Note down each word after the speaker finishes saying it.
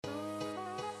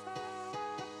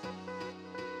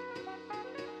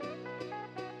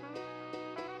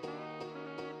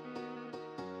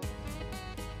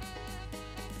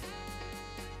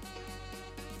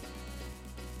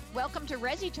Welcome to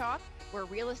Resi Talk, where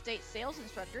real estate sales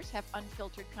instructors have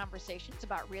unfiltered conversations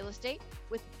about real estate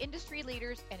with industry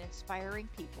leaders and inspiring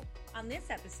people. On this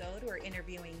episode, we're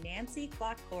interviewing Nancy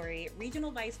Clark-Corey,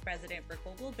 Regional Vice President for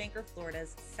Coldwell Banker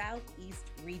Florida's Southeast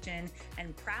Region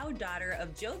and proud daughter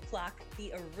of Joe Clark,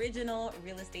 the original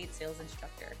real estate sales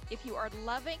instructor. If you are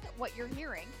loving what you're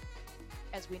hearing,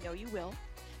 as we know you will,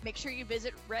 make sure you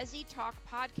visit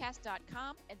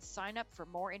ResiTalkPodcast.com and sign up for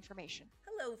more information.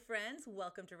 Hello, friends.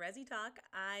 Welcome to Resi Talk.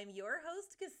 I'm your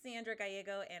host, Cassandra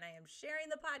Gallego, and I am sharing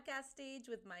the podcast stage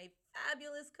with my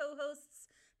fabulous co-hosts,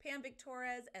 Pam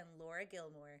Victorez and Laura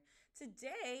Gilmore.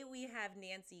 Today, we have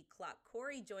Nancy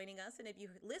Clark-Corey joining us, and if you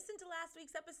listened to last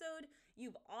week's episode,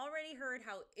 you've already heard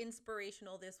how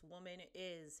inspirational this woman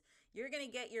is. You're going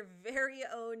to get your very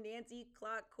own Nancy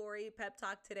Clark-Corey pep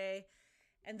talk today.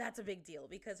 And that's a big deal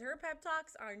because her pep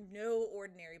talks are no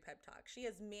ordinary pep talks. She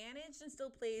has managed and still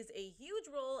plays a huge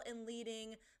role in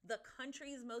leading the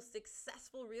country's most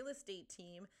successful real estate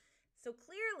team. So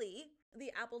clearly,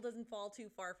 the apple doesn't fall too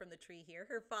far from the tree here.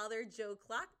 Her father, Joe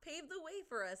Clark, paved the way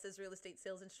for us as real estate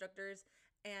sales instructors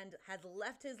and has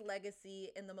left his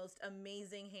legacy in the most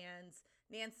amazing hands.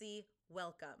 Nancy,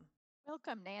 welcome.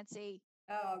 Welcome, Nancy.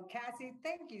 Oh, Cassie,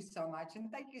 thank you so much.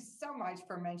 And thank you so much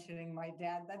for mentioning my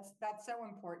dad. That's so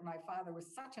important. My father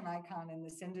was such an icon in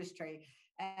this industry,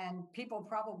 and people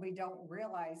probably don't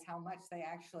realize how much they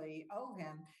actually owe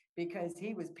him because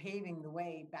he was paving the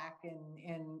way back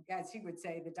in, as he would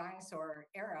say, the dinosaur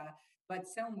era. But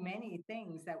so many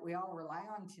things that we all rely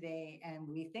on today and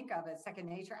we think of as second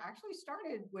nature actually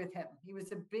started with him. He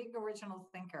was a big original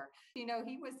thinker. You know,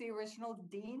 he was the original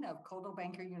dean of Coldwell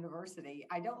Banker University.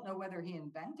 I don't know whether he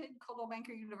invented Coldwell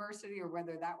Banker University or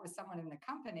whether that was someone in the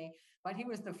company, but he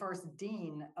was the first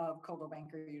dean of Coldwell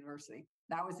Banker University.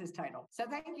 That was his title. So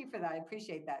thank you for that. I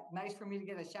appreciate that. Nice for me to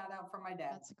get a shout out from my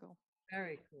dad. That's cool.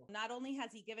 Very cool. Not only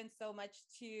has he given so much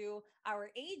to our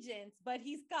agents, but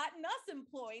he's gotten us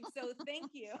employed. So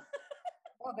thank you.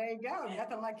 Well, there you go.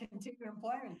 Nothing like continued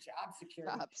employment, job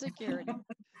security. Job security.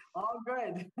 All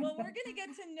good. Well, we're going to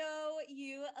get to know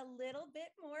you a little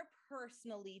bit more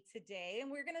personally today.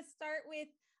 And we're going to start with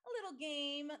a little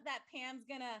game that Pam's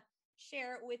going to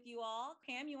share it with you all.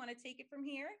 Pam, you want to take it from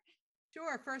here?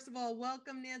 Sure. First of all,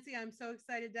 welcome, Nancy. I'm so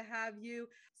excited to have you.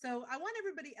 So I want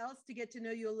everybody else to get to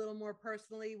know you a little more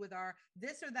personally with our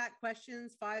this or that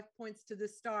questions, 5 points to the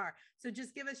star. So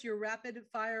just give us your rapid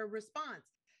fire response.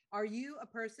 Are you a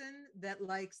person that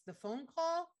likes the phone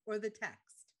call or the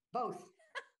text? Both.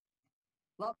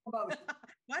 Love both.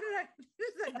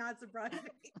 Does that not surprise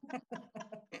me?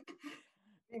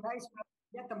 Be nice to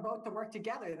get them both to work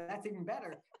together. That's even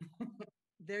better.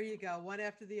 There you go. One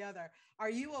after the other. Are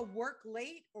you a work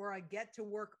late or a get to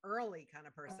work early kind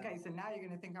of person? Okay, so now you're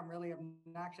going to think I'm really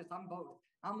obnoxious. I'm both.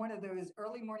 I'm one of those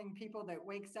early morning people that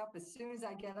wakes up as soon as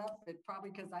I get up. It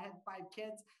probably because I had 5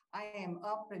 kids. I am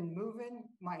up and moving.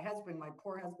 My husband, my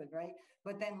poor husband, right?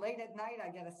 But then late at night, I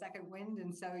get a second wind.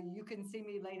 And so you can see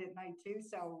me late at night too.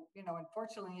 So, you know,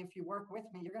 unfortunately, if you work with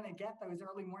me, you're going to get those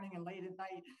early morning and late at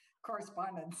night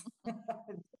correspondence.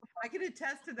 I can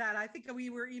attest to that. I think we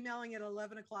were emailing at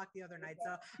 11 o'clock the other night.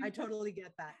 So I totally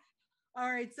get that.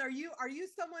 All right. So are you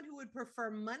someone who would prefer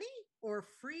money or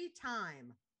free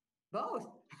time? Both.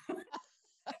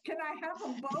 Can I have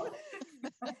them both?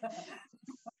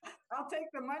 I'll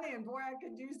take the money, and boy, I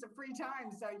could use the free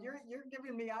time. So you're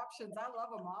giving me options. I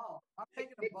love them all. I'm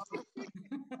taking them both.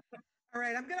 All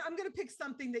right, I'm gonna pick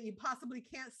something that you possibly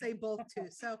can't say both to.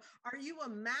 So, are you a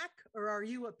Mac or are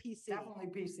you a PC? Definitely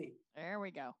PC. There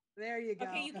we go. There you go.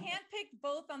 Okay, you can't pick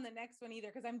both on the next one either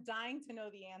because I'm dying to know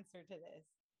the answer to this.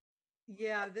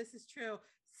 Yeah, this is true.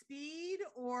 Speed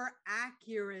or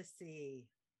accuracy?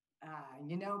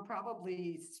 You know,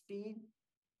 probably speed,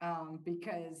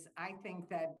 because I think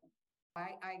that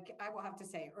I will have to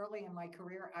say early in my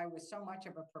career, I was so much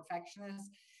of a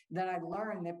perfectionist that I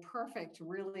learned that perfect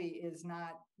really is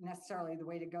not necessarily the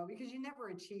way to go because you never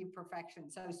achieve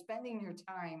perfection. So spending your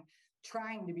time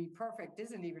trying to be perfect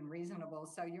isn't even reasonable.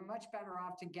 So you're much better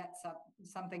off to get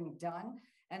something done.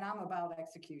 And I'm about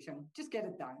execution. Just get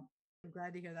it done. I'm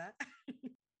glad to hear that.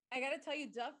 I got to tell you,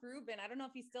 Duff Rubin, I don't know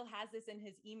if he still has this in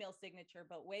his email signature,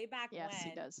 but way back Yes, when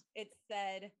he does. It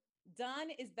said, done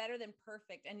is better than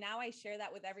perfect. And now I share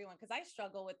that with everyone because I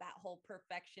struggle with that whole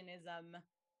perfectionism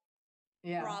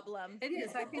problem. It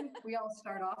is. I think we all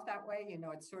start off that way. You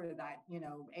know, it's sort of that, you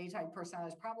know, A-type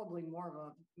personality is probably more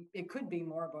of it could be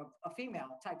more of a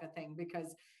female type of thing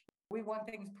because we want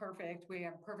things perfect. We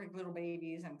have perfect little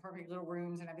babies and perfect little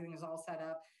rooms and everything is all set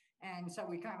up. And so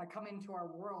we kind of come into our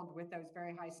world with those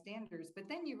very high standards. But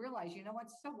then you realize, you know what?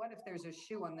 So what if there's a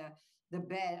shoe on the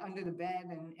bed, under the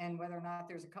bed, and whether or not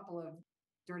there's a couple of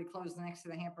dirty clothes next to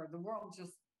the hamper, the world just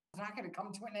is not going to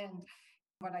come to an end.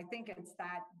 But I think it's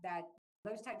that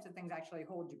those types of things actually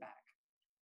hold you back.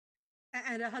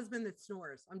 And a husband that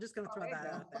snores. I'm just going to throw that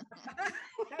out there.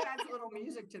 That adds a little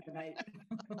music to the night.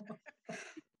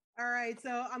 All right.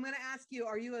 So I'm going to ask you,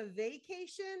 are you a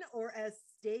vacation or a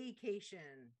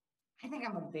staycation? I think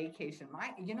I'm a vacation.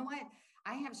 You know what?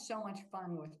 I have so much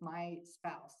fun with my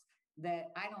spouse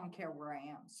that I don't care where I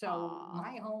am. So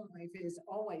my home life is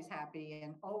always happy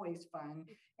and always fun.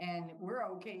 And we're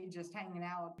okay just hanging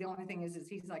out. The only thing is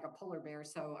he's like a polar bear.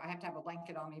 So I have to have a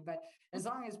blanket on me. But as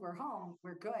long as we're home,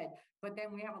 we're good. But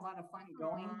then we have a lot of fun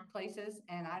going places.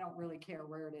 And I don't really care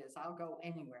where it is. I'll go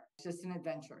anywhere. It's just an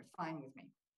adventure. It's fine with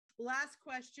me. Last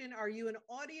question. Are you an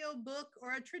audio book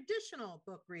or a traditional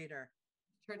book reader?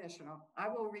 Traditional. I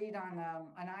will read on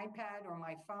an iPad or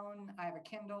my phone. I have a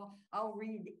Kindle. I'll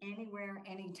read anywhere,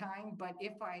 anytime. But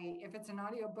if it's an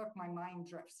audiobook, my mind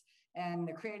drifts and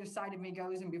the creative side of me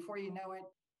goes, and before you know it,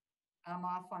 I'm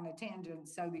off on a tangent.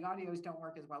 So the audios don't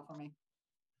work as well for me.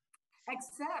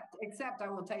 Except I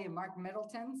will tell you, Mark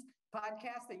Middleton's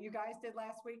podcast that you guys did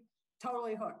last week,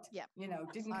 totally hooked. Yeah.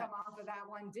 Didn't come off of that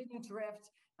one, didn't drift.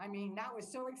 I mean, that was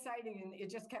so exciting and it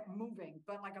just kept moving.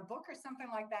 But like a book or something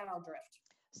like that, I'll drift.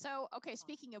 So, okay,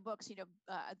 speaking of books,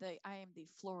 I am the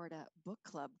Florida Book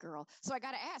Club girl. So I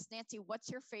got to ask, Nancy, what's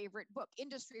your favorite book,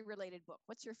 industry-related book?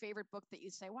 What's your favorite book that you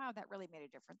say, wow, that really made a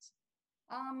difference?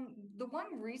 The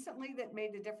one recently that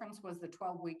made a difference was the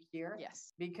 12-week year.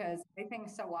 Yes. Because I think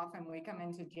so often we come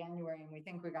into January and we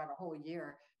think we got a whole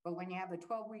year. But when you have the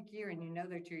 12-week year and you know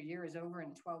that your year is over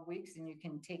in 12 weeks and you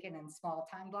can take it in small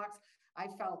time blocks, I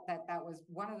felt that was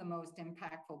one of the most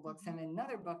impactful books. And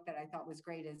another book that I thought was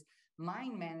great is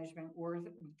Mind Management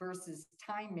versus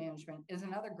Time Management is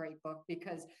another great book,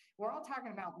 because we're all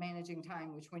talking about managing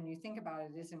time, which when you think about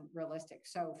it, isn't realistic.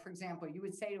 So for example, you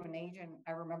would say to an agent,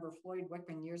 I remember Floyd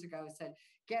Wickman years ago said,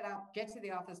 get up, get to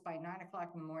the office by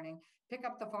 9:00 in the morning, pick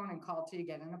up the phone and call till you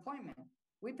get an appointment.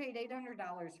 We paid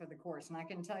 $800 for the course. And I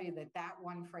can tell you that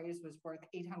one phrase was worth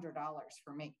 $800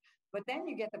 for me. But then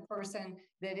you get the person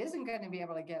that isn't going to be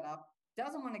able to get up,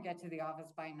 doesn't want to get to the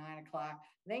office by 9:00.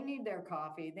 They need their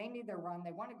coffee. They need their run.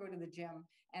 They want to go to the gym.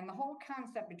 And the whole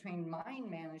concept between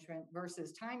mind management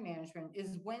versus time management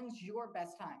is when's your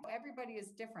best time. Everybody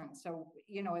is different. So,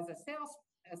 as a sales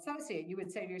associate, you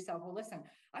would say to yourself, well, listen,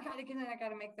 I got to get in, I got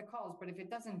to make the calls. But if it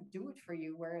doesn't do it for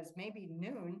you, whereas maybe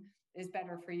noon is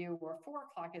better for you, or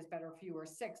 4:00 is better for you, or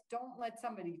 6, don't let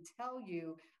somebody tell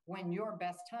you when your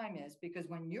best time is, because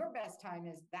when your best time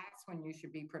is, that's when you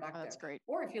should be productive. Oh, that's great.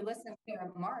 Or if you listen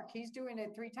to Mark, he's doing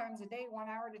it 3 times a day, 1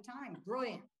 hour at a time.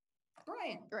 Brilliant.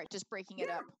 Right. Just breaking it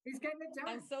up. He's getting it done.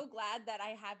 I'm so glad that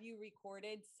I have you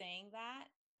recorded saying that,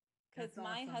 because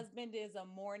my husband is a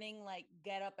morning,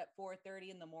 get up at 4:30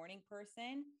 in the morning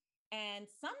person. And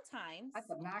sometimes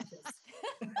that's obnoxious.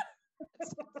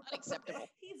 It's unacceptable.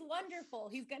 He's wonderful.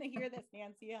 He's going to hear this,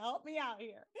 Nancy. Help me out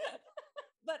here.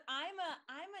 But I'm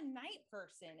a night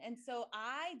person. And so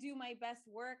I do my best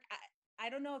work. I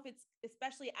don't know if it's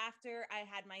especially after I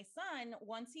had my son,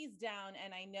 once he's down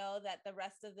and I know that the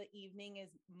rest of the evening is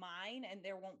mine and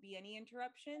there won't be any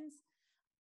interruptions,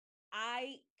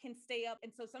 I can stay up.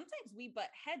 And so sometimes we butt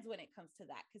heads when it comes to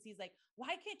that, because he's like,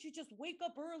 why can't you just wake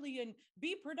up early and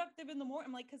be productive in the morning?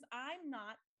 I'm like, because I'm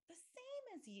not the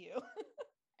same as you.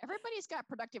 Everybody's got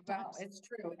productive times. Well, it's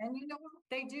true. And you know what?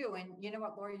 They do. And you know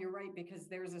what, Laura, you're right, because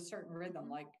there's a certain rhythm.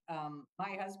 Like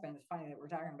my husband, it's funny that we're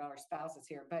talking about our spouses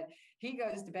here, but he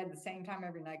goes to bed the same time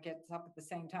every night, gets up at the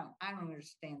same time. I don't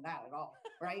understand that at all,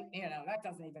 right? That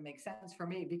doesn't even make sense for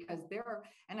me, because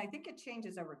and I think it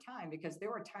changes over time, because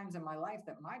there were times in my life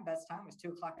that my best time was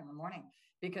 2:00 in the morning,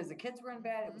 because the kids were in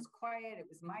bed. It was quiet. It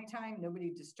was my time.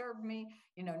 Nobody disturbed me.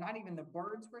 Not even the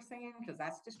birds were singing, because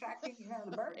that's distracting.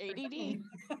 The birds. ADD.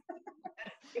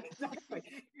 Exactly.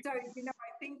 So,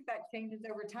 I think that changes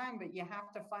over time, but you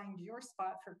have to find your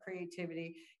spot for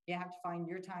creativity. You have to find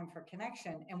your time for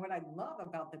connection. And what I love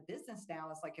about the business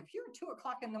now is, like, if you're a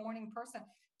 2:00 in the morning person,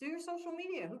 do your social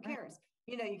media. Who cares?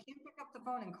 You can't pick up the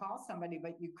phone and call somebody,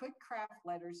 but you could craft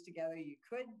letters together. You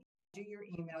could do your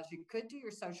emails. You could do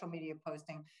your social media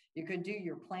posting. You could do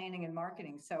your planning and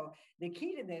marketing. So the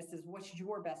key to this is, what's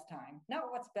your best time?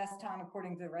 Not what's best time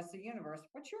according to the rest of the universe.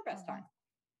 What's your best time?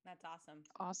 That's awesome.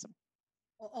 Awesome.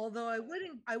 Although I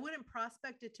wouldn't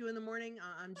prospect at 2 a.m.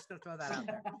 I'm just going to throw that out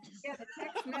there. Yeah, the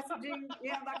text messaging.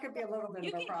 Yeah, that could be a little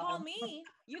bit of a problem.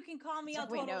 You can call me. I'll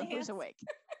we totally know who's answer. awake.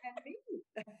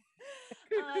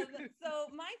 So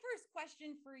my first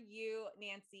question for you,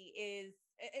 Nancy, is,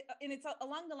 and it's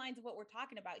along the lines of what we're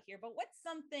talking about here, but what's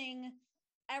something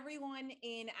everyone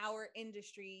in our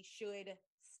industry should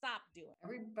stop doing?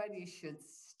 Everybody should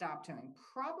stop doing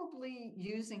probably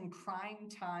using prime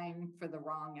time for the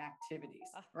wrong activities,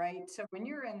 right? So when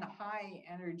you're in the high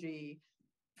energy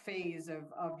phase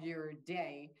of your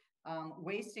day,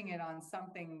 wasting it on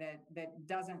something that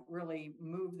doesn't really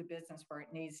move the business where it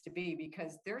needs to be,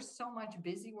 because there's so much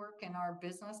busy work in our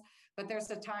business, but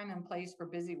there's a time and place for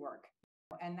busy work.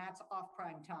 And that's off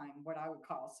prime time, what I would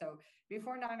call. So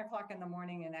before 9 o'clock in the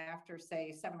morning and after,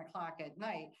 say, 7 o'clock at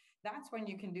night, that's when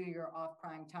you can do your off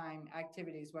prime time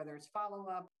activities, whether it's follow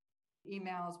up,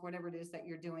 emails, whatever it is that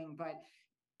you're doing. But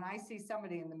when I see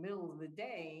somebody in the middle of the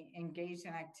day engaged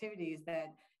in activities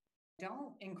that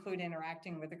don't include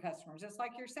interacting with the customers, it's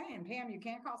like you're saying, Pam, you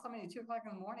can't call somebody at 2 o'clock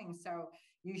in the morning. So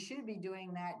you should be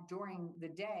doing that during the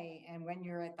day and when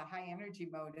you're at the high energy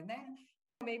mode. And then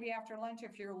maybe after lunch,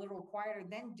 if you're a little quieter,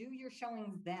 then do your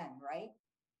showings then, right?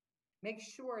 Make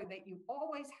sure that you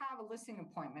always have a listing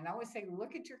appointment. I always say,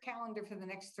 look at your calendar for the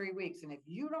next 3 weeks. And if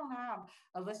you don't have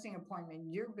a listing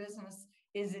appointment, your business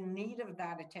is in need of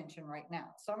that attention right now.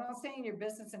 So I'm not saying your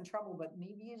business is in trouble, but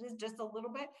maybe it is just a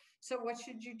little bit. So what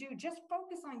should you do? Just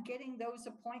focus on getting those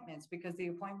appointments, because the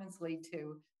appointments lead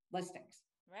to listings.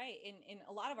 Right. In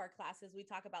a lot of our classes, we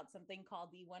talk about something called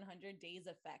the 100 days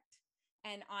effect.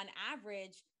 And on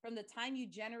average, from the time you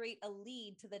generate a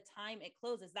lead to the time it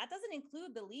closes, that doesn't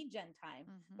include the lead gen time,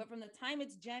 but from the time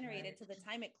it's generated to the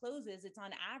time it closes, it's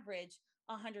on average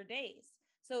 100 days.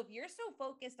 So if you're so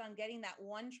focused on getting that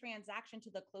one transaction to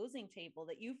the closing table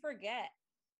that you forget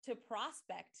to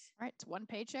prospect. Right. It's one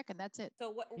paycheck and that's it.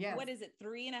 So what is it?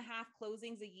 3.5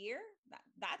 closings a year?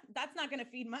 That's not going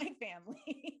to feed my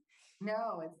family.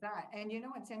 No, it's not. And you know,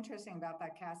 what's interesting about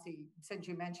that, Cassie, since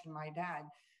you mentioned my dad,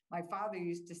 my father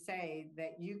used to say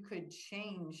that you could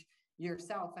change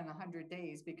yourself in 100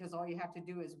 days, because all you have to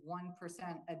do is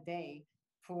 1% a day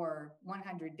for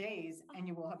 100 days and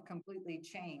you will have completely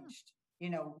changed, you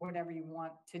know, whatever you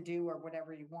want to do or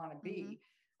whatever you want to be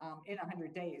in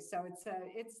 100 days. So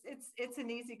it's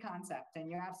an easy concept, and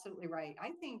you're absolutely right. I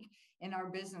think in our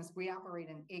business, we operate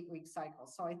in 8-week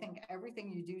cycles. So I think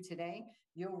everything you do today,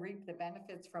 you'll reap the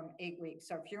benefits from 8 weeks.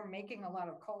 So if you're making a lot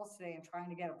of calls today and trying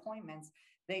to get appointments,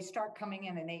 they start coming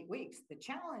in 8 weeks. The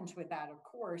challenge with that, of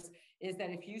course, is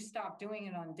that if you stop doing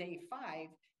it on day 5,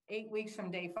 8 weeks from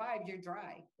day 5, you're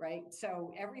dry, right?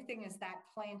 So everything is that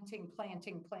planting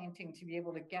to be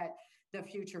able to get the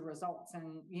future results.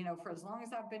 And, you know, for as long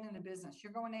as I've been in the business,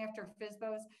 you're going after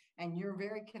FSBOs and you're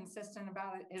very consistent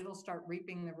about it, it'll start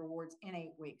reaping the rewards in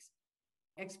 8 weeks.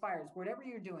 Expires, whatever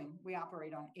you're doing, we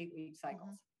operate on 8-week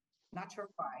cycles. Not sure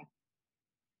why.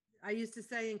 I used to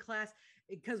say in class,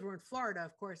 because we're in Florida,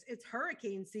 of course, it's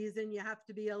hurricane season. You have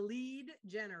to be a lead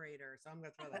generator. So I'm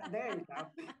going to throw that. There you go.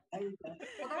 There you go.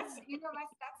 Well,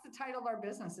 that's the title of our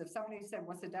business. If somebody said,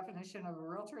 what's the definition of a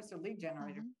realtor? It's a lead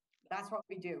generator. That's what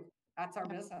we do. That's our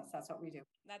business. That's what we do.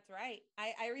 That's right.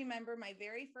 I remember my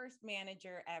very first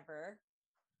manager ever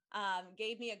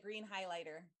gave me a green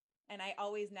highlighter. And I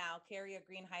always now carry a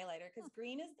green highlighter because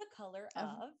green is the color of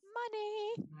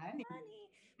money.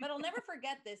 But I'll never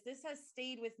forget this. This has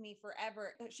stayed with me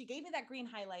forever. She gave me that green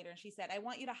highlighter and she said, I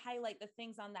want you to highlight the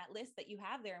things on that list that you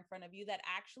have there in front of you that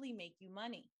actually make you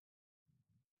money.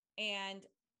 And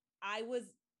I was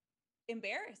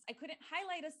embarrassed. I couldn't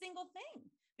highlight a single thing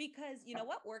because you know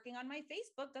what? Working on my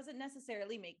Facebook doesn't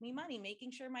necessarily make me money.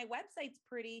 Making sure my website's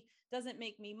pretty doesn't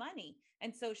make me money.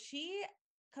 And so she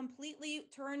completely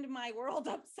turned my world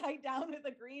upside down with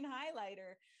a green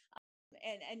highlighter.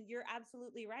 And you're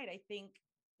absolutely right. I think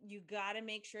you got to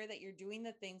make sure that you're doing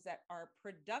the things that are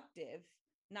productive,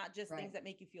 not just things that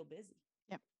make you feel busy.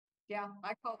 Yeah.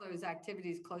 I call those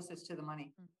activities closest to the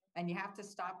money. And you have to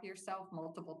stop yourself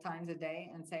multiple times a day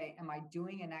and say, am I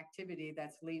doing an activity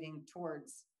that's leading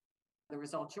towards the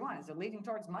results you want? Is it leading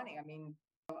towards money? I mean,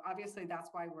 obviously that's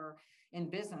why we're in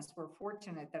business. We're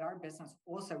fortunate that our business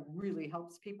also really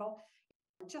helps people.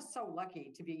 We're just so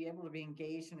lucky to be able to be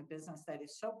engaged in a business that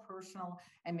is so personal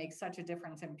and makes such a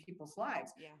difference in people's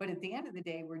lives. Yeah. But at the end of the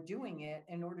day, we're doing it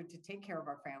in order to take care of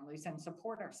our families and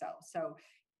support ourselves. So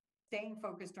staying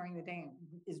focused during the day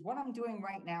is what I'm doing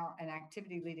right now, an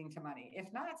activity leading to money.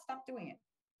 If not, stop doing it.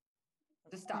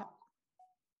 Just stop.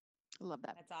 I love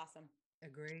that. That's awesome.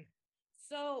 Agree.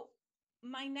 So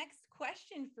my next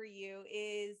question for you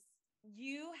is,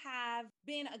 you have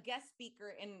been a guest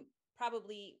speaker in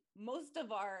probably most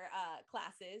of our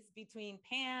classes between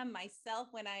Pam, myself,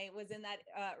 when I was in that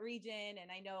region. And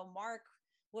I know Mark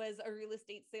was a real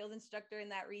estate sales instructor in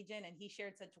that region, and he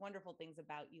shared such wonderful things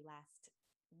about you last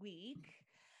week.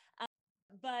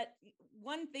 But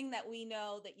one thing that we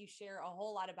know that you share a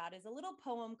whole lot about is a little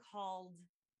poem called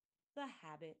The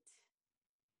Habit.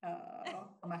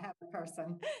 I'm a happy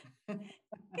person.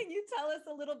 Can you tell us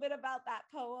a little bit about that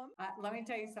poem? Let me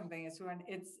tell you something.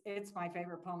 It's my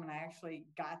favorite poem, and I actually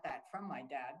got that from my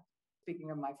dad.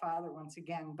 Speaking of my father, once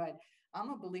again, but I'm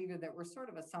a believer that we're sort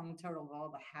of a sum total of all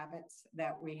the habits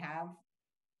that we have.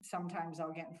 Sometimes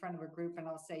I'll get in front of a group and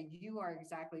I'll say, you are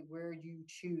exactly where you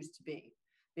choose to be,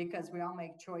 because we all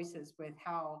make choices with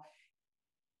how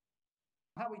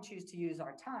we choose to use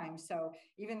our time. So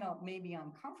even though it may be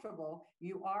uncomfortable,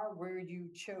 you are where you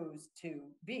chose to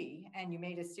be, and you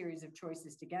made a series of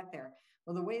choices to get there.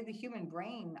 Well, the way the human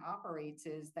brain operates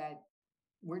is that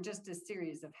we're just a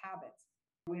series of habits.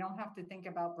 We don't have to think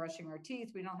about brushing our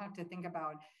teeth. We don't have to think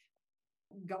about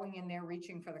going in there,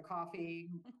 reaching for the coffee.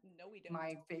 No, we don't.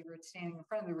 My favorite, standing in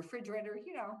front of the refrigerator,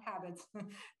 habits,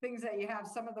 things that you have.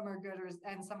 Some of them are good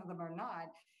and some of them are not.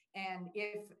 And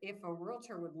if a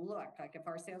realtor would look, like if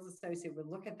our sales associate would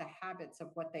look at the habits of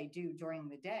what they do during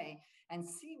the day and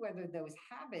see whether those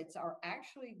habits are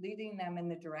actually leading them in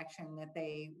the direction that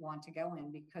they want to go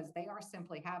in, because they are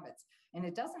simply habits. And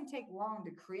it doesn't take long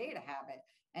to create a habit.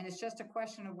 And it's just a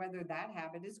question of whether that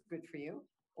habit is good for you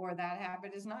or that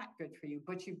habit is not good for you.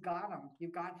 But you've got them.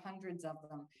 You've got hundreds of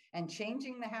them. And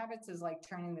changing the habits is like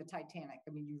turning the Titanic.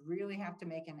 I mean, you really have to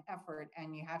make an effort,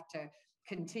 and you have to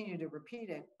continue to repeat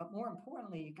it. But more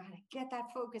importantly, you got to get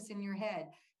that focus in your head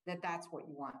that that's what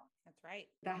you want. That's right.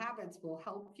 The habits will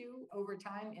help you over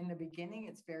time. In the beginning,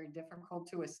 it's very difficult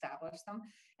to establish them.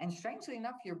 And strangely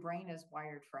enough, your brain is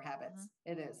wired for habits.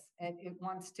 It is. It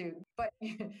wants to, but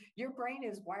your brain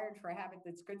is wired for a habit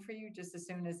that's good for you just as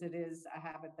soon as it is a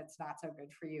habit that's not so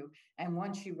good for you. And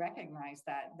once you recognize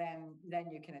that, then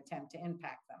you can attempt to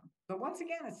impact them. But once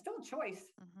again, it's still a choice.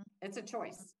 It's a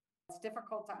choice. It's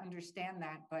difficult to understand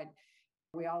that, but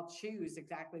we all choose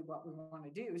exactly what we want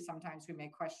to do. Sometimes we may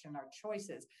question our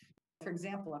choices. For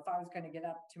example, if I was going to get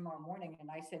up tomorrow morning and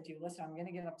I said to you, listen, I'm going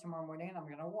to get up tomorrow morning and I'm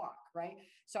going to walk, right?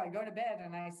 So I go to bed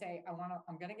and I say, I'm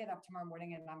going to get up tomorrow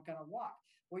morning and I'm going to walk.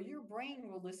 Well, your brain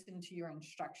will listen to your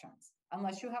instructions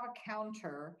unless you have a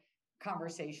counter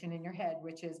conversation in your head,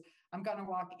 which is, I'm going to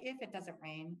walk if it doesn't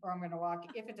rain, or I'm going to walk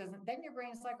if it doesn't. Then your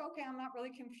brain's like, okay, I'm not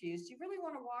really confused. Do you really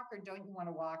want to walk or don't you want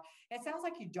to walk? It sounds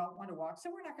like you don't want to walk,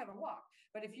 so we're not going to walk.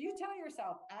 But if you tell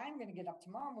yourself, I'm going to get up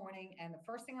tomorrow morning and the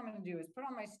first thing I'm going to do is put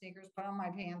on my sneakers, put on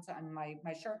my pants and my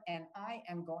shirt, and I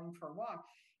am going for a walk,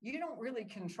 you don't really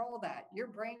control that. Your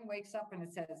brain wakes up and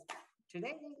it says,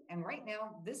 today and right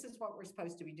now, this is what we're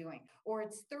supposed to be doing. Or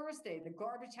it's Thursday, the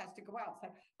garbage has to go out. It's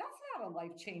like, that's not a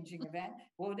life-changing event.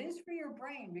 Well, it is for your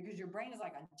brain, because your brain is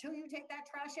like, until you take that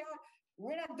trash out,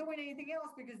 we're not doing anything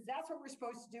else, because that's what we're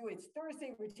supposed to do. It's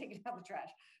Thursday, we're taking out the trash.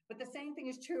 But the same thing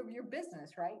is true of your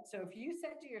business, right? So if you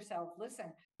said to yourself,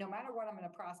 listen, no matter what I'm going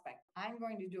to prospect, I'm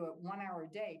going to do it 1 hour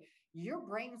a day, your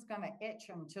brain's going to itch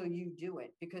until you do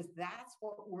it, because that's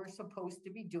what we're supposed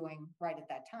to be doing right at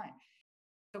that time.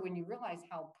 So when you realize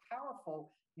how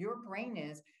powerful your brain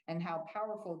is and how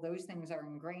powerful those things are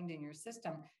ingrained in your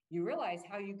system, you realize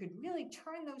how you could really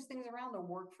turn those things around to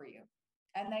work for you.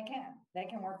 And they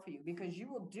can work for you, because you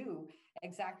will do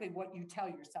exactly what you tell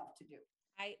yourself to do.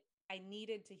 I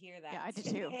needed to hear that. Yeah, I did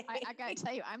too. I got to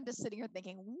tell you, I'm just sitting here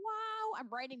thinking, wow, I'm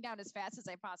writing down as fast as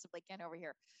I possibly can over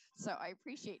here. So I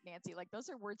appreciate, Nancy. Like, those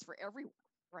are words for everyone,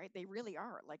 right? They really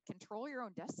are. Like, control your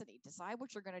own destiny, decide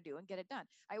what you're going to do and get it done.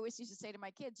 I always used to say to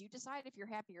my kids, you decide if you're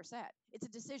happy or sad. It's a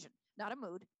decision, not a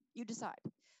mood. You decide.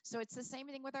 So it's the same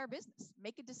thing with our business.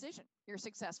 Make a decision. You're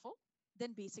successful,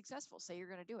 then be successful. Say you're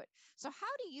going to do it. So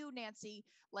how do you, Nancy,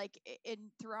 like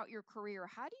throughout your career,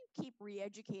 how do you keep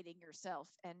re-educating yourself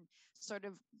and sort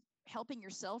of helping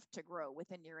yourself to grow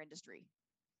within your industry?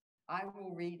 I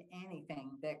will read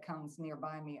anything that comes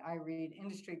nearby me. I read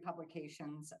industry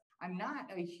publications. I'm not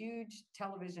a huge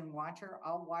television watcher.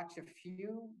 I'll watch a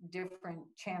few different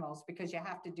channels, because you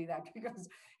have to do that, because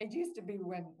it used to be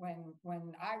when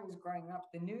I was growing up,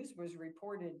 the news was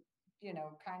reported,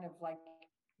 kind of like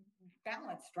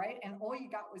balanced, right? And all you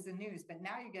got was the news, but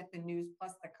now you get the news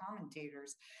plus the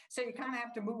commentators. So you kind of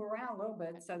have to move around a little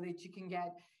bit so that you can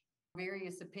get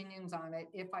various opinions on it.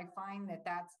 If I find that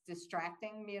that's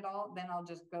distracting me at all, then I'll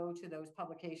just go to those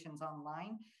publications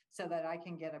online so that I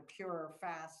can get a pure,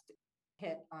 fast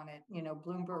hit on it.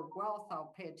 Bloomberg Wealth,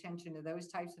 I'll pay attention to those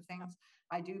types of things.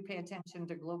 I do pay attention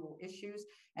to global issues,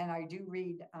 and I do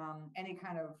read any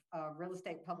kind of real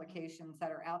estate publications that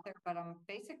are out there, but I'm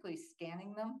basically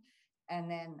scanning them.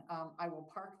 And then I will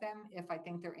park them if I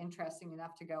think they're interesting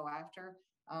enough to go after.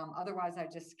 Otherwise, I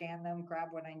just scan them, grab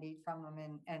what I need from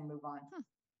them, and move on.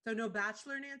 So no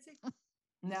bachelor, Nancy?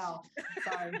 No,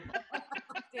 sorry.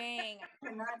 Dang.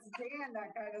 Cannot stand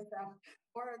that kind of stuff.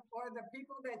 Or the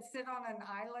people that sit on an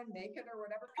island naked or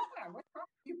whatever. Come on, what's wrong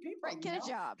with you people? Right, get a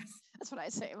job. That's what I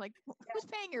say. I'm like, who's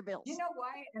paying your bills? You know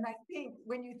why? And I think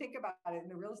when you think about it in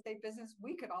the real estate business,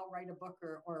 we could all write a book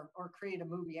or create a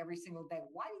movie every single day.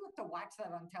 Why do you have to watch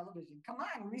that on television? Come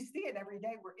on, we see it every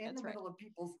day. We're in the middle of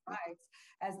people's lives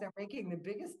as they're making the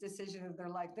biggest decision of their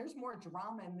life. There's more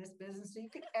drama in this business than you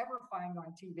could ever find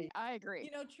on TV. I agree.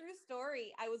 You know, true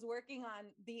story. I was working on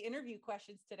the interview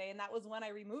questions today, and that was one I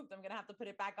removed. I'm going to have to put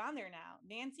it back on there now.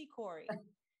 Nancy Corey,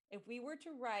 if we were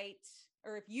to write,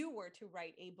 or if you were to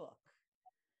write a book,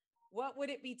 what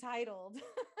would it be titled?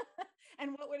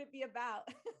 And what would it be about?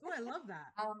 Oh, I love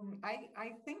that.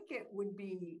 I think it would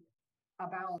be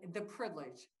about the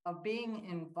privilege of being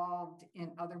involved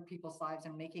in other people's lives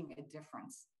and making a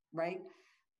difference, right?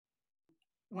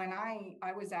 When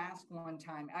I was asked one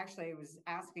time, actually, I was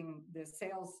asking the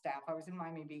sales staff, I was in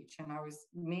Miami Beach and I was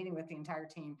meeting with the entire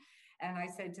team. And I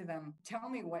said to them, tell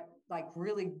me what like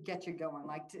really gets you going,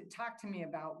 like to talk to me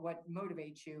about what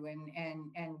motivates you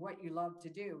and what you love to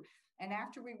do. And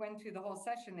after we went through the whole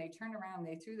session, they turned around,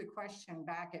 they threw the question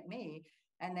back at me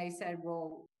and they said,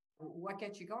 well, what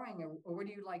gets you going? Or what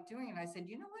do you like doing? And I said,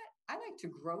 you know what? I like to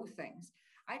grow things.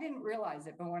 I didn't realize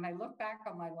it, but when I look back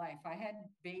on my life, I had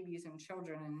babies and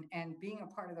children, and being a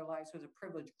part of their lives was a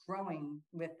privilege, growing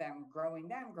with them, growing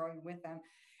with them.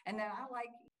 And then I like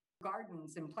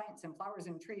gardens and plants and flowers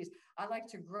and trees. I like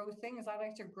to grow things. I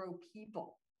like to grow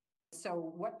people.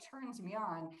 So what turns me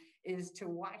on is to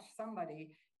watch somebody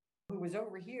who was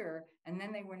over here, and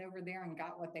then they went over there and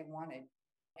got what they wanted.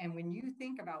 And when you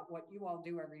think about what you all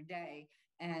do every day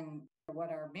and what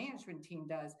our management team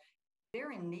does,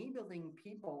 they're enabling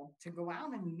people to go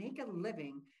out and make a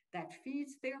living that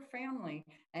feeds their family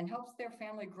and helps their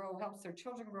family grow, helps their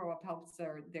children grow up, helps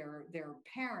their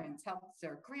parents, helps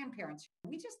their grandparents.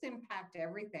 We just impact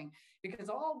everything because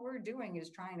all we're doing is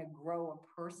trying to grow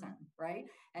a person, right?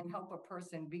 And help a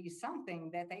person be something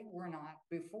that they were not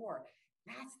before.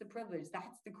 That's the privilege.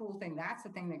 That's the cool thing. That's the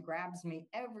thing that grabs me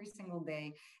every single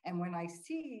day. And when I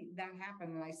see that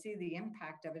happen and I see the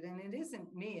impact of it, and it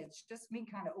isn't me, it's just me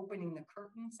kind of opening the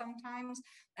curtain sometimes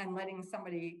and letting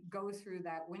somebody go through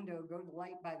that window, go to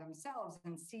light by themselves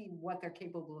and see what they're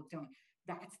capable of doing.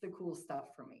 That's the cool stuff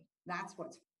for me. That's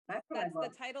the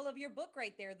title of your book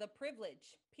right there, The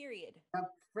Privilege, period. The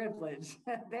Privilege.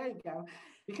 There you go.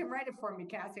 You can write it for me,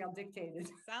 Cassie. I'll dictate it.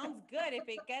 Sounds good. If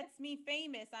it gets me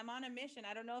famous, I'm on a mission.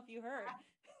 I don't know if you heard.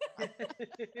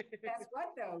 Guess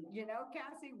what, though? You know,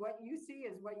 Cassie, what you see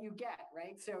is what you get,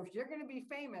 right? So if you're going to be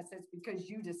famous, it's because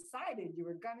you decided you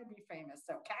were going to be famous.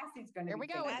 So Cassie's going to be famous.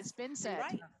 There we go. It's been said.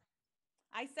 Right.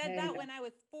 I said that when I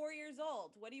was 4 years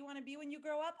old. What do you want to be when you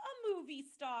grow up? A movie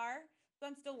star. So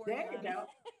I'm still working on it.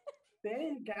 There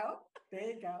you go. There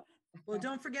you go. Well,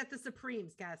 don't forget the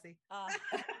Supremes, Cassie. I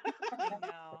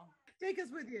know. Take us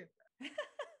with you.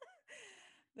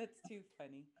 That's too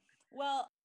funny. Well,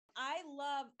 I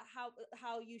love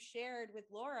how you shared with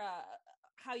Laura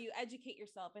how you educate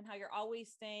yourself and how you're always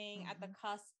staying at the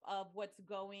cusp of what's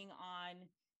going on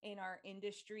in our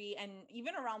industry and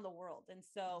even around the world. And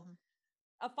so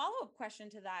a follow-up question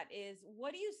to that is,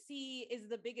 what do you see is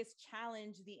the biggest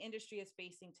challenge the industry is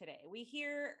facing today? We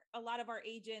hear a lot of our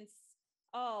agents,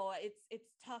 oh, it's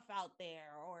tough out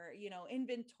there, or, you know,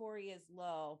 inventory is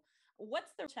low.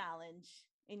 What's the challenge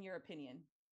in your opinion?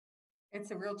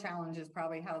 It's a real challenge is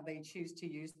probably how they choose to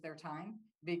use their time,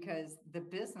 because the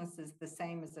business is the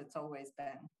same as it's always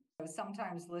been. So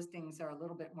sometimes listings are a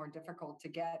little bit more difficult to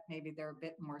get. Maybe they're a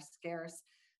bit more scarce.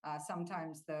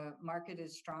 Sometimes the market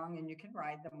is strong and you can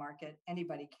ride the market.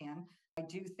 Anybody can. I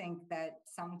do think that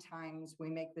sometimes we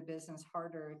make the business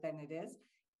harder than it is.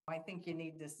 I think you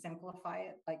need to simplify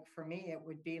it. Like for me, it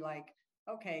would be like,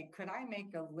 okay, could I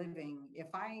make a living if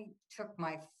I took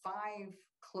my 5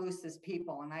 closest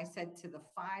people and I said to the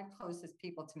 5 closest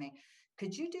people to me,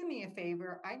 could you do me a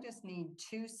favor? I just need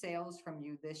 2 sales from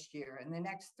you this year in the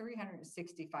next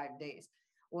 365 days.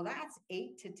 Well, that's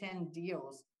 8 to 10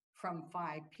 deals from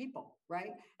 5 people,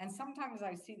 right? And sometimes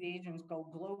I see the agents go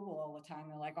global all the time.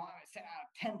 They're like, oh, it's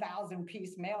a 10,000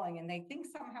 piece mailing. And they think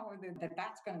somehow that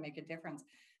that's going to make a difference.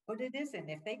 But it isn't.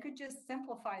 If they could just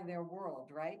simplify their world,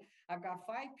 right? I've got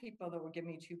 5 people that will give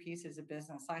me 2 pieces of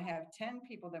business. I have 10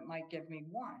 people that might give me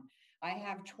 1. I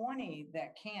have 20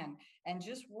 that can, and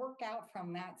just work out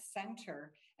from that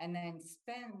center and then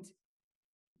spend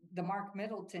the Mark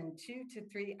Middleton 2 to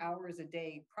 3 hours a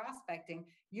day prospecting,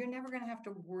 you're never going to have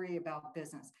to worry about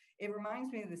business. It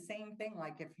reminds me of the same thing.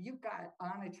 Like if you got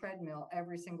on a treadmill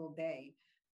every single day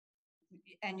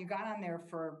and you got on there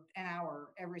for an hour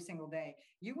every single day,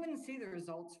 you wouldn't see the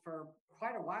results for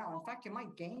quite a while. In fact, you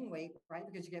might gain weight, right?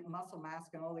 Because you get muscle mass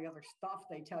and all the other stuff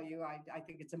they tell you. I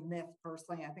think it's a myth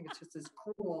personally. I think it's just this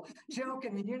cruel joke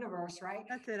in the universe, right?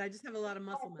 That's it. I just have a lot of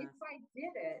muscle mass. If I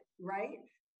did it, right?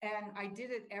 And I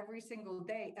did it every single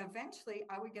day, eventually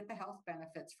I would get the health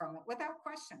benefits from it without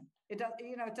question. It does,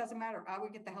 it doesn't matter. I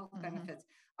would get the health benefits.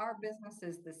 Our business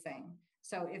is the same.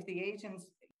 So if the agents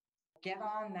get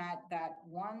on that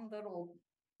one little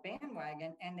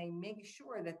bandwagon and they make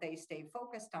sure that they stay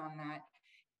focused on that,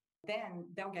 then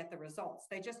they'll get the results.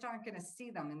 They just aren't going to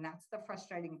see them. And that's the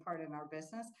frustrating part in our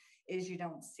business, is you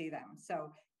don't see them.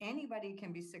 So anybody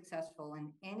can be successful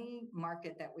in any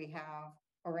market that we have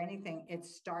or anything. It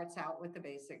starts out with the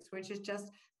basics, which is just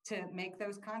to make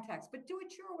those contacts, but do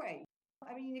it your way.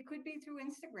 I mean, it could be through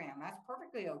Instagram. That's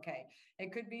perfectly okay.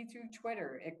 It could be through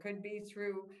Twitter. It could be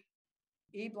through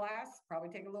e-blast, probably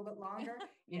take a little bit longer,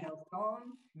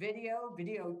 phone,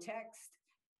 video text,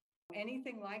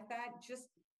 anything like that. Just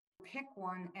pick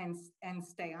one and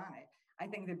stay on it. I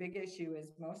think the big issue is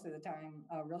most of the time,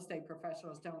 real estate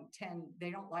professionals they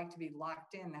don't like to be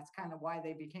locked in. That's kind of why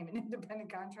they became an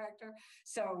independent contractor.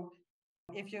 So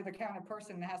if you're the kind of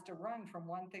person that has to run from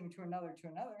one thing to another,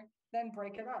 then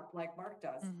break it up like Mark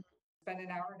does. Spend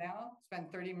an hour now,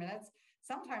 spend 30 minutes.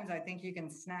 Sometimes I think you can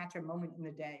snatch a moment in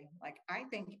the day. Like I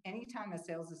think anytime a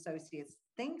sales associate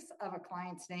thinks of a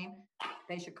client's name,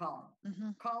 they should call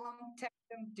them. Call them, text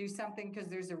them, do something, because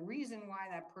there's a reason why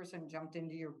that person jumped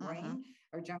into your brain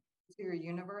or jumped into your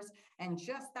universe. And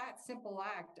just that simple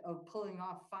act of pulling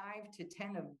off 5 to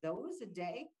 10 of those a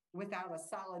day without a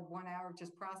solid 1 hour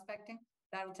just prospecting,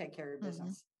 that'll take care of your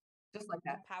business. Just like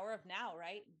that. The power of now,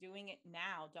 right? Doing it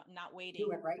now, not waiting.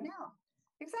 Do it right now.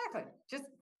 Exactly. Just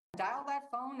dial that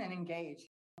phone and engage.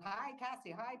 Hi,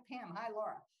 Cassie. Hi, Pam. Hi,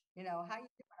 Laura. How you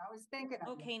doing? I was thinking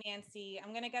of Okay, you. Nancy,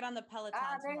 I'm going to get on the Peloton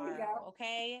there tomorrow. You go.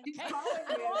 Okay.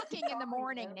 Walking in the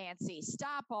morning, Nancy.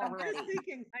 Stop already. I'm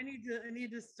thinking I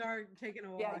need to start taking a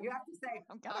walk. Yeah, you have to say,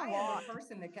 I am a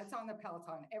person that gets on the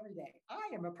Peloton every day.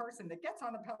 I am a person that gets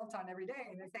on the Peloton every day.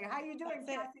 And they say, how you doing,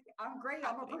 Cassie? I'm great.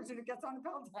 I'm a person who gets on the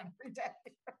Peloton every day.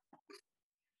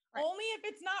 Right. Only if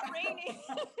it's not raining.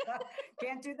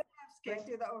 Can't do the F's, can't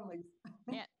do the onlys.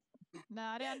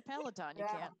 Not on Peloton, you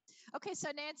can't. Okay, so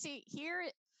Nancy, here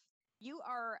you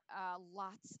are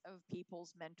lots of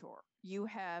people's mentor. You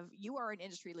are an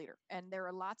industry leader, and there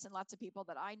are lots and lots of people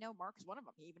that I know. Mark is one of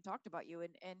them. He even talked about you in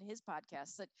his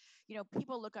podcast that,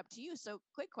 people look up to you. So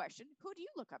quick question, who do you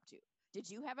look up to? Did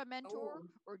you have a mentor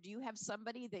or do you have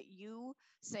somebody that you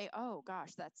say, oh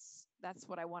gosh, that's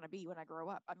what I want to be when I grow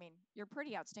up? I mean, you're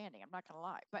pretty outstanding. I'm not going to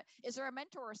lie, but is there a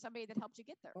mentor or somebody that helped you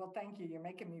get there? Well, thank you. You're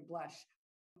making me blush.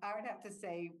 I would have to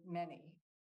say many.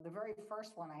 The very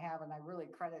first one I have, and I really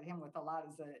credit him with a lot,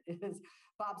 is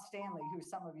Bob Stanley, who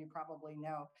some of you probably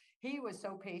know. He was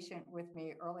so patient with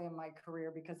me early in my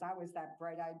career because I was that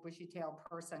bright-eyed, bushy-tailed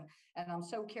person. And I'm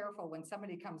so careful when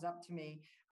somebody comes up to me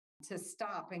to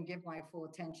stop and give my full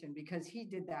attention, because he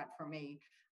did that for me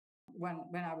when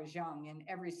I was young. And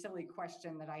every silly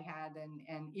question that I had,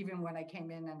 and even when I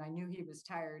came in and I knew he was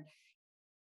tired,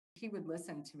 he would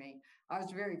listen to me. I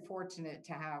was very fortunate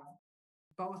to have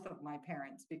both of my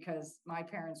parents, because my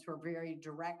parents were very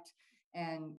direct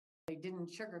and they didn't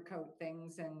sugarcoat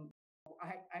things. And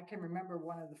I can remember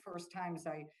one of the first times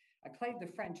I played the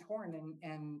French horn,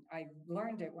 and I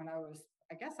learned it when I was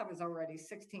already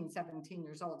 16, 17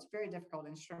 years old. It's a very difficult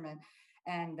instrument.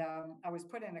 And I was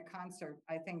put in a concert,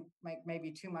 I think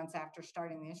maybe 2 months after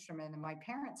starting the instrument, and my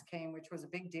parents came, which was a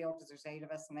big deal because there's 8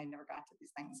 of us and they never got to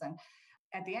these things. And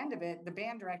at the end of it, the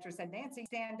band director said, Nancy,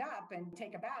 stand up and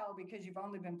take a bow because you've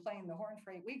only been playing the horn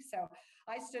for 8 weeks. So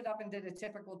I stood up and did a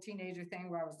typical teenager thing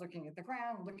where I was looking at the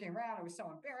ground, looking around. I was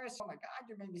so embarrassed. Oh my God,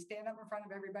 you made me stand up in front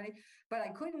of everybody. But I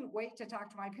couldn't wait to talk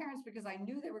to my parents because I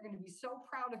knew they were going to be so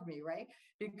proud of me, right?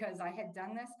 Because I had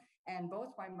done this. And both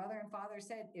my mother and father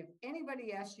said, if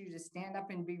anybody asks you to stand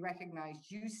up and be recognized,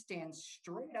 you stand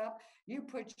straight up, you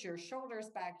put your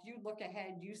shoulders back, you look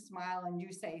ahead, you smile, and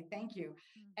you say, thank you.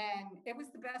 And it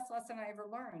was the best lesson I ever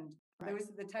learned. Right. Those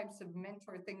are the types of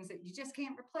mentor things that you just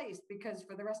can't replace, because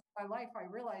for the rest of my life, I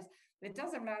realized it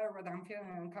doesn't matter whether I'm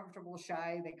feeling uncomfortable,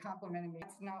 shy, they complimented me.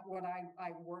 That's not what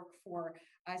I work for.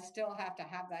 I still have to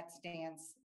have that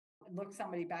stance, look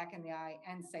somebody back in the eye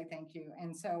and say thank you.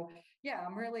 And so, yeah,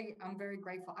 I'm very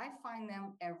grateful. I find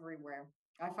them everywhere.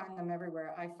 I find them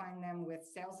everywhere. I find them with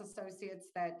sales associates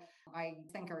that I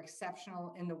think are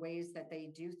exceptional in the ways that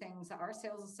they do things. Our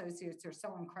sales associates are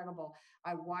so incredible.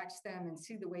 I watch them and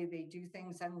see the way they do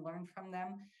things and learn from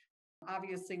them.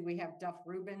 Obviously, we have Duff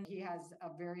Rubin. He has a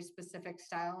very specific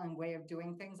style and way of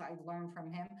doing things. I learned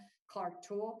from him. Clark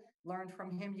Toole, learned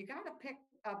from him. You got to pick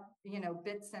up,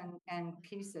 bits and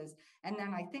pieces. And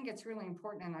then I think it's really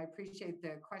important, and I appreciate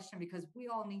the question because we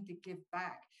all need to give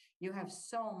back. You have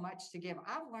so much to give.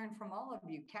 I've learned from all of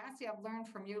you. Cassie, I've learned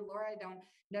from you. Laura, I don't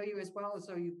know you as well.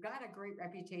 So you've got a great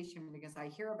reputation because I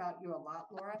hear about you a lot,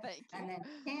 Laura. Thank you. And then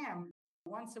Pam,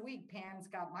 once a week, Pam's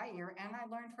got my ear, and I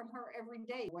learn from her every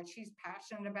day what she's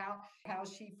passionate about, how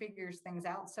she figures things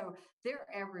out. So they're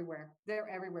everywhere. They're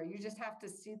everywhere. You just have to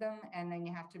see them, and then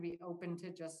you have to be open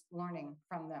to just learning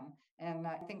from them. And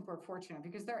I think we're fortunate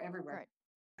because they're everywhere. Right.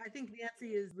 I think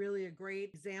Nancy is really a great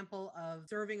example of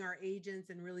serving our agents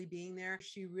and really being there.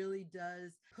 She really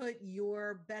does put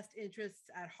your best interests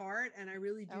at heart. And I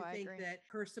really do think that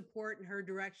her support and her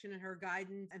direction and her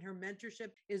guidance and her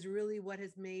mentorship is really what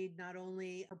has made not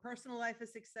only her personal life a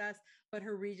success, but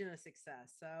her region a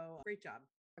success. So great job.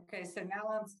 Okay, so now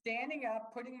I'm standing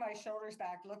up, putting my shoulders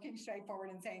back, looking straight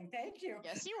forward and saying, thank you.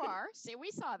 Yes, you are. See,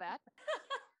 we saw that.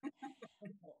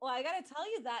 Well, I got to tell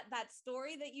you that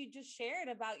story that you just shared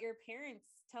about your parents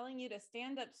telling you to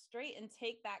stand up straight and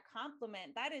take that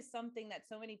compliment. That is something that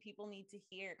so many people need to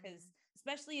hear, because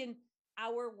especially in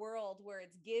our world where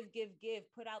it's give,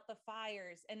 put out the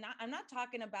fires. And I'm not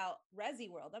talking about Resi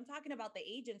world. I'm talking about the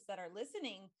agents that are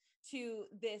listening to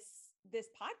this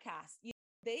podcast.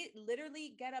 They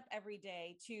literally get up every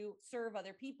day to serve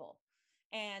other people.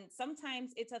 And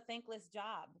sometimes it's a thankless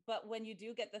job, but when you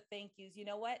do get the thank yous, you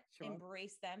know what? Sure.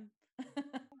 Embrace them.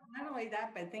 Not only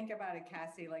that, but think about it,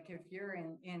 Cassie, like if you're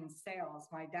in sales,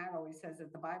 my dad always says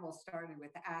that the Bible started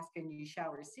with ask and you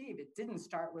shall receive. It didn't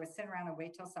start with sit around and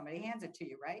wait till somebody hands it to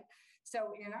you, right?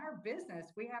 So in our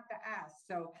business, we have to ask.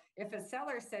 So if a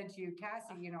seller said to you,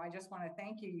 Cassie, I just want to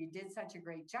thank you. You did such a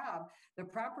great job. The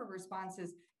proper response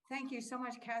is, thank you so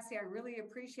much, Cassie. I really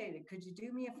appreciate it. Could you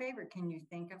do me a favor? Can you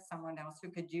think of someone else who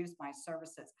could use my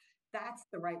services? That's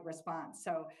the right response.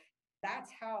 So that's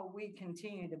how we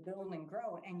continue to build and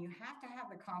grow. And you have to have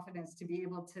the confidence to be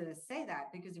able to say that,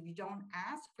 because if you don't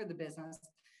ask for the business,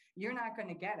 you're not going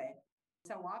to get it.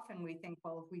 So often we think,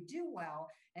 well, if we do well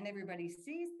and everybody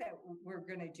sees that we're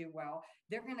going to do well,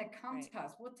 they're going to come to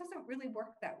us. Well, it doesn't really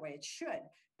work that way. It should,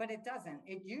 but it doesn't.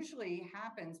 It usually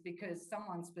happens because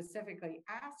someone specifically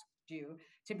asked you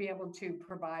to be able to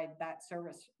provide that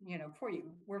service, for you.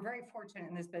 We're very fortunate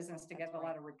in this business to get a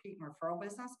lot of repeat and referral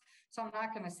business. So I'm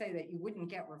not going to say that you wouldn't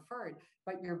get referred,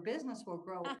 but your business will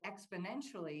grow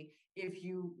exponentially if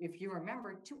you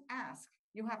remember to ask.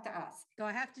 You have to ask. So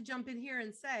I have to jump in here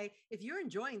and say, if you're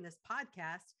enjoying this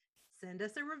podcast, send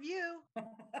us a review.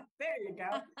 There you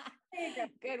go.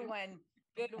 Good one.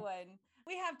 Good one.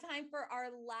 We have time for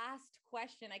our last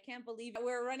question. I can't believe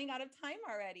we're running out of time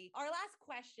already. Our last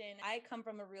question, I come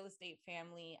from a real estate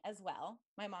family as well.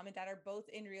 My mom and dad are both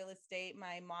in real estate.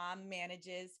 My mom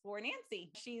manages for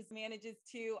Nancy. She manages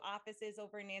 2 offices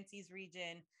over Nancy's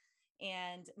region.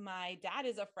 And my dad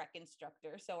is a FREC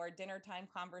instructor. So our dinner time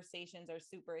conversations are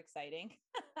super exciting.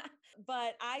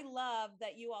 But I love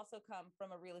that you also come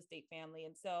from a real estate family.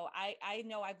 And so I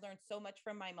know I've learned so much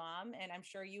from my mom, and I'm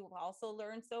sure you've also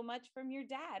learned so much from your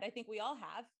dad. I think we all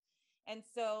have. And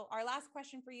so our last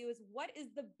question for you is, what is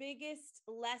the biggest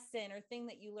lesson or thing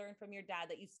that you learned from your dad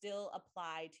that you still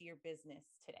apply to your business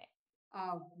today?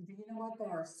 You know what? There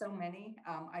are so many.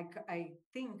 I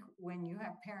think when you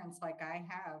have parents like I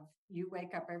have, you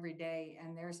wake up every day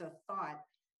and there's a thought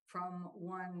from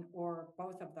one or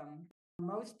both of them.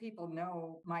 Most people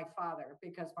know my father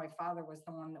because my father was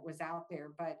the one that was out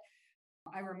there. But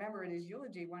I remember at his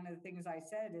eulogy, one of the things I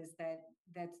said is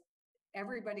that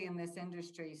everybody in this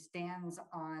industry stands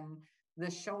on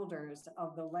the shoulders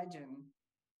of the legend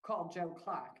called Joe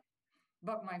Clark.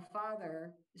 But my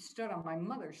father stood on my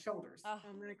mother's shoulders. Oh,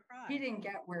 I'm going to cry. He didn't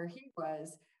get where he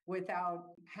was without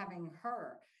having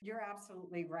her. You're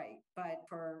absolutely right. But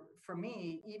for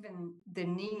me, even the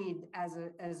need as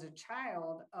a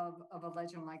child of a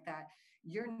legend like that,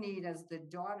 your need as the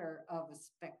daughter of a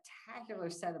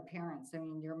spectacular set of parents. I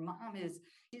mean, your mom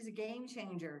she's a game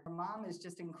changer. Her mom is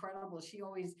just incredible. She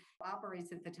always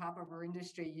operates at the top of her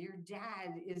industry. Your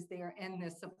dad is there, and the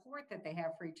support that they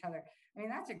have for each other. I mean,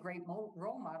 that's a great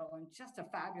role model and just a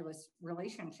fabulous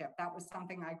relationship. That was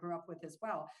something I grew up with as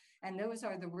well. And those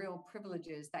are the real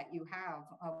privileges that you have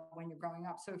when you're growing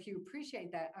up. So if you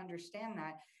appreciate that, understand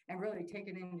that, and really take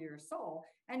it into your soul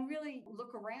and really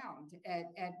look around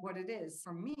at what it is.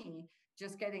 For me,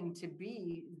 just getting to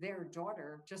be their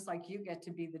daughter, just like you get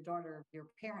to be the daughter of your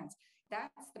parents.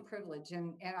 That's the privilege.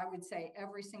 And I would say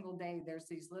every single day, there's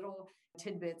these little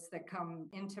tidbits that come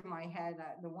into my head.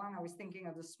 The one I was thinking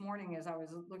of this morning as I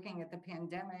was looking at the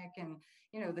pandemic and,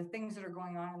 the things that are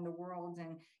going on in the world.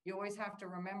 And you always have to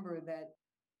remember that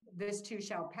this too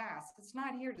shall pass. It's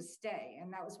not here to stay.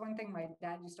 And that was one thing my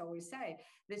dad used to always say,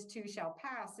 this too shall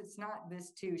pass. It's not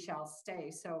this too shall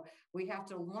stay. So we have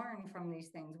to learn from these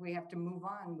things. We have to move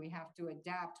on. We have to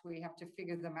adapt. We have to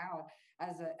figure them out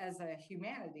as a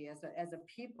humanity, as a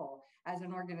people, as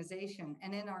an organization.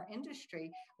 And in our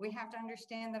industry, we have to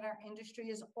understand that our industry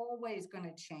is always going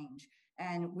to change.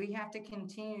 And we have to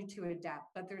continue to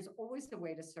adapt, but there's always a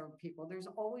way to serve people. There's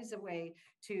always a way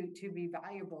to be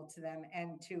valuable to them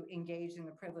and to engage in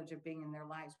the privilege of being in their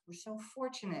lives. We're so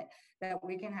fortunate that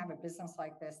we can have a business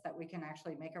like this, that we can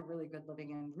actually make a really good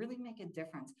living and really make a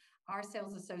difference. Our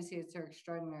sales associates are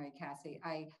extraordinary, Cassie.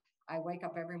 I wake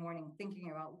up every morning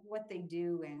thinking about what they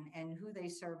do and who they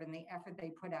serve and the effort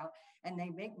they put out, and they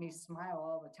make me smile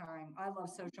all the time. I love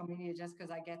social media just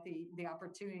because I get the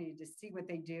opportunity to see what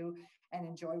they do and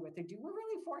enjoy what they do. We're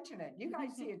really fortunate. You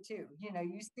guys see it too.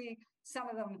 You see some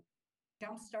of them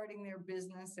jumpstarting their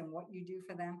business and what you do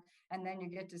for them. And then you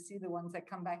get to see the ones that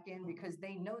come back in because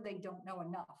they know they don't know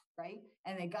enough, right?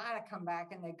 And they got to come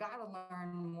back and they got to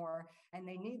learn more. And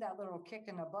they need that little kick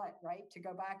in the butt, right? To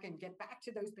go back and get back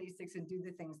to those basics and do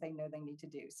the things they know they need to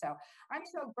do. So I'm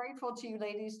so grateful to you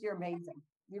ladies. You're amazing.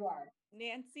 You are.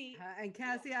 Nancy. And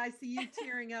Cassie, I see you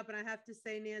tearing up. And I have to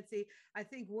say, Nancy, I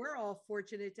think we're all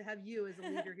fortunate to have you as a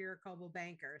leader here at Coldwell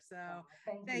Banker. So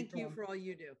thank you for all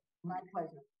you do. My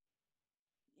pleasure.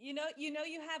 You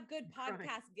have good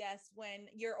podcast guests when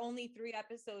you're only 3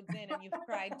 episodes in and you've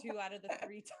cried 2 out of the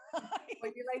 3 times.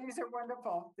 Well, you ladies are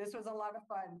wonderful. This was a lot of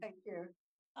fun. Thank you.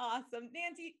 Awesome.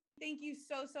 Nancy, thank you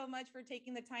so much for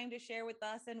taking the time to share with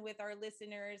us and with our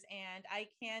listeners. And I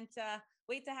can't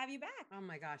wait to have you back. Oh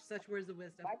my gosh, such words of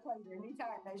wisdom. My pleasure. Anytime,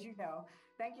 as you know.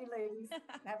 Thank you, ladies.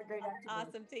 Have a great afternoon.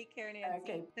 Awesome. Take care, Nancy.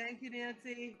 Okay. Thank you,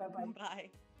 Nancy. Bye-bye. Bye.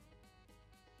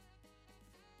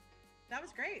 That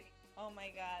was great. Oh my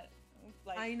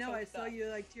God. I know. I saw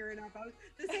you tearing up. I was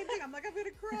the same thing. I'm like, I'm going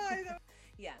to cry.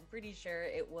 Yeah, I'm pretty sure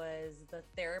it was the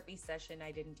therapy session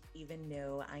I didn't even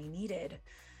know I needed.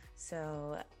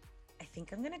 So I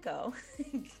think I'm going to go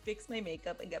fix my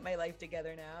makeup and get my life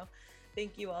together now.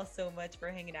 Thank you all so much for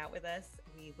hanging out with us.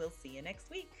 We will see you next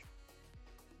week.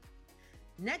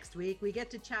 Next week, we get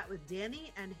to chat with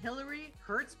Danny and Hillary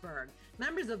Hertzberg,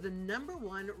 members of the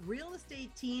 #1 real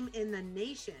estate team in the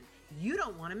nation. You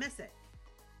don't want to miss it.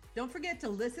 Don't forget to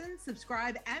listen,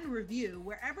 subscribe, and review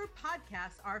wherever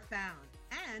podcasts are found.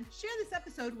 And share this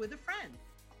episode with a friend.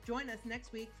 Join us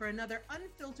next week for another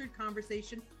unfiltered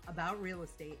conversation about real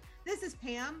estate. This is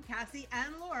Pam, Cassie,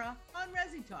 and Laura on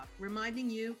Resi Talk, reminding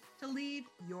you to leave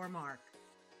your mark.